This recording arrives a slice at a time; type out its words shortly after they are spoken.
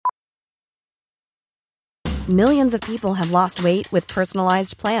Millions of people have lost weight with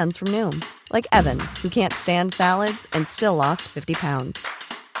personalized plans from Noom. Like Evan, who can't stand salads and still lost 50 pounds.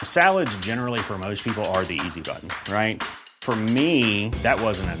 Salads generally for most people are the easy button, right? For me, that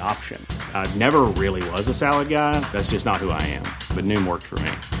wasn't an option. I never really was a salad guy. That's just not who I am. But Noom worked for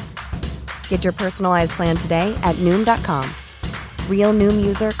me. Get your personalized plan today at Noom.com. Real Noom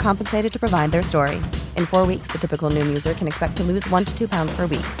user compensated to provide their story. In 4 weeks, the typical Noom user can expect to lose 1 to 2 pounds per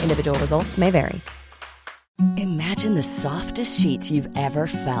week. Individual results may vary. Imagine the softest sheets you've ever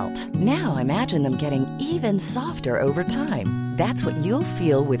felt. Now imagine them getting even softer over time. That's what you'll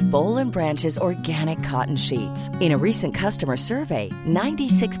feel with Boll & Branch's organic cotton sheets. In a recent customer survey,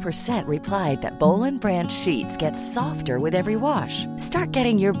 96% replied that Boll & Branch sheets get softer with every wash. Start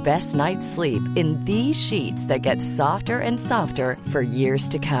getting your best night's sleep in these sheets that get softer and softer for years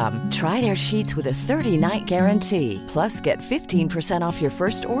to come. Try their sheets with a 30-night guarantee. Plus, get 15% off your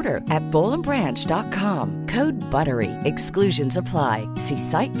first order at bollandbranch.com. Code BUTTERY. Exclusions apply. See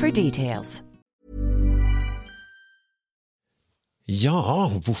site for details. Ja,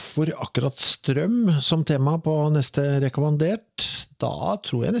 hvorfor akkurat strøm som tema på neste rekommandert? Da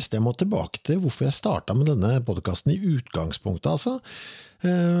tror jeg nesten jeg må tilbake til hvorfor jeg startet med denne podcasten i utgangspunktet, altså.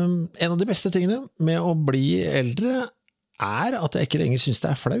 En av de beste tingene med å bli eldre er at jeg ikke lenger synes det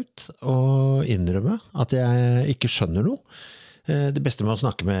er flaut å innrømme at jeg ikke skjønner noe. Det beste med å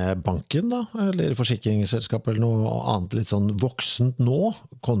snakke med banken da, eller forsikringsselskap eller noe annet litt sånn voksent nå,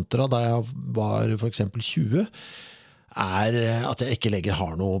 kontra da jeg var for eksempel 20, er at jeg ikke lenger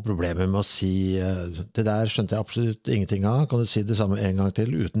har noe problemer med å si det der skjønte jeg absolutt ingenting av, kan du si det samme en gang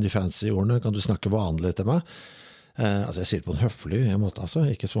til uten de fancy ordene, kan du snakke vanlig til meg? Altså jeg sier det på en høflig måte, altså.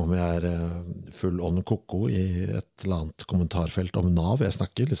 Ikke som om jeg full on koko i et eller annet kommentarfelt om NAV, jeg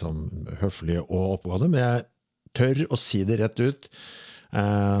snakker liksom høflig og oppgående, men jeg tør å si det rett ut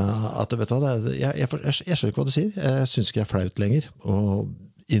at vet du hva, jeg skjønner ikke hva du sier, jeg synes ikke jeg er flaut lenger å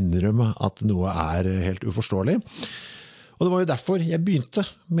innrømme at noe er helt uforståelig. Og det var jo derfor jeg begynte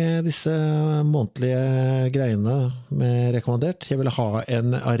med disse månedlige greiene med rekommandert. Jeg ville ha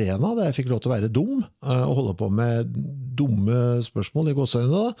en arena der jeg fikk lov til å være dum, og holde på med dumme spørsmål i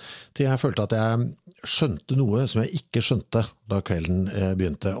gåseøynene da, til jeg følte at jeg skjønte noe som jeg ikke skjønte da kvelden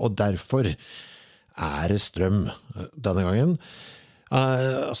begynte. Og derfor er det strøm denne gangen.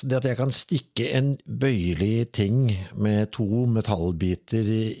 Altså det at jeg kan stikke en bøyelig ting med 2 metallbiter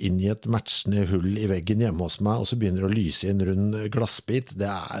inn i et matchende hull i veggen hjemme hos meg, og så begynner det å lyse i en rund glassbit,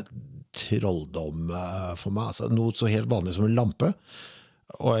 det er trolldom for meg. Altså noe så helt vanlig som en lampe,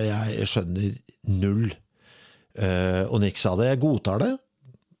 og jeg skjønner null og niks av det. Jeg godtar det,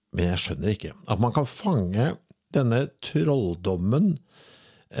 men jeg skjønner ikke. At man kan fange denne trolldommen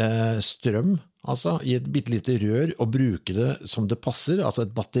strøm, altså i et bittelite rør og bruke det som det passer, altså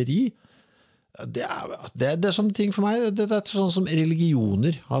et batteri, det er sånne ting for meg, det er sånn som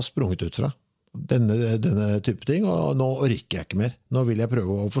religioner har sprunget ut fra, denne type ting, og nå orker jeg ikke mer, nå vil jeg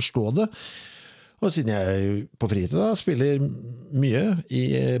prøve å forstå det, og siden jeg på fritid spiller mye i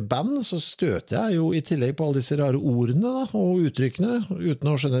band, så støter jeg jo i tillegg på alle disse rare ordene da, og uttrykkene,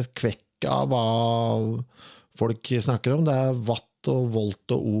 uten å skjønne et kvekk av hva folk snakker om, det er watt og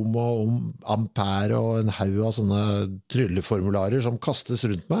volt og ohm og ampere og en haug av sånne trylleformularer som kastes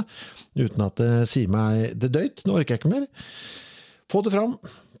rundt meg, uten at det sier meg det døyt. Nå orker jeg ikke mer. Få det fram,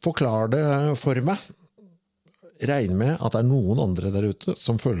 forklar det for meg. Regn med at det er noen andre der ute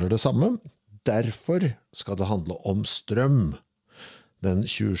som føler det samme. Derfor skal det handle om strøm den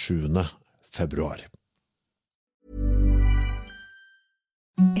 27. februar.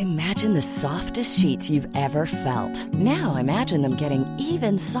 Imagine the softest sheets you've ever felt. Now imagine them getting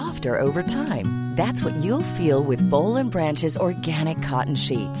even softer over time. That's what you'll feel with Boll & Branch's organic cotton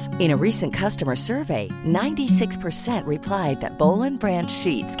sheets. In a recent customer survey, 96% replied that Boll & Branch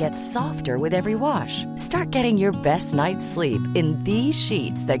sheets get softer with every wash. Start getting your best night's sleep in these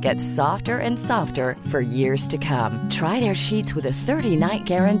sheets that get softer and softer for years to come. Try their sheets with a 30-night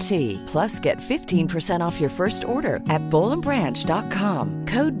guarantee. Plus, get 15% off your first order at bollandbranch.com.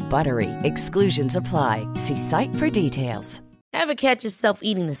 Code BUTTERY. Exclusions apply. See site for details. Ever catch yourself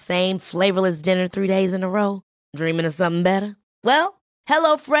eating the same flavorless dinner 3 days in a row? Dreaming of something better? Well,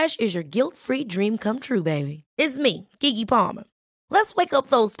 HelloFresh is your guilt-free dream come true, baby. It's me, Keke Palmer. Let's wake up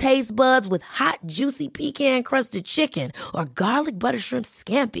those taste buds with hot, juicy pecan-crusted chicken or garlic butter shrimp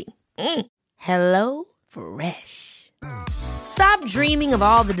scampi. Hello Fresh. Stop dreaming of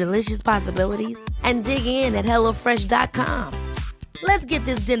all the delicious possibilities and dig in at HelloFresh.com. Let's get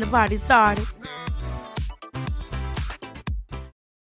this dinner party started.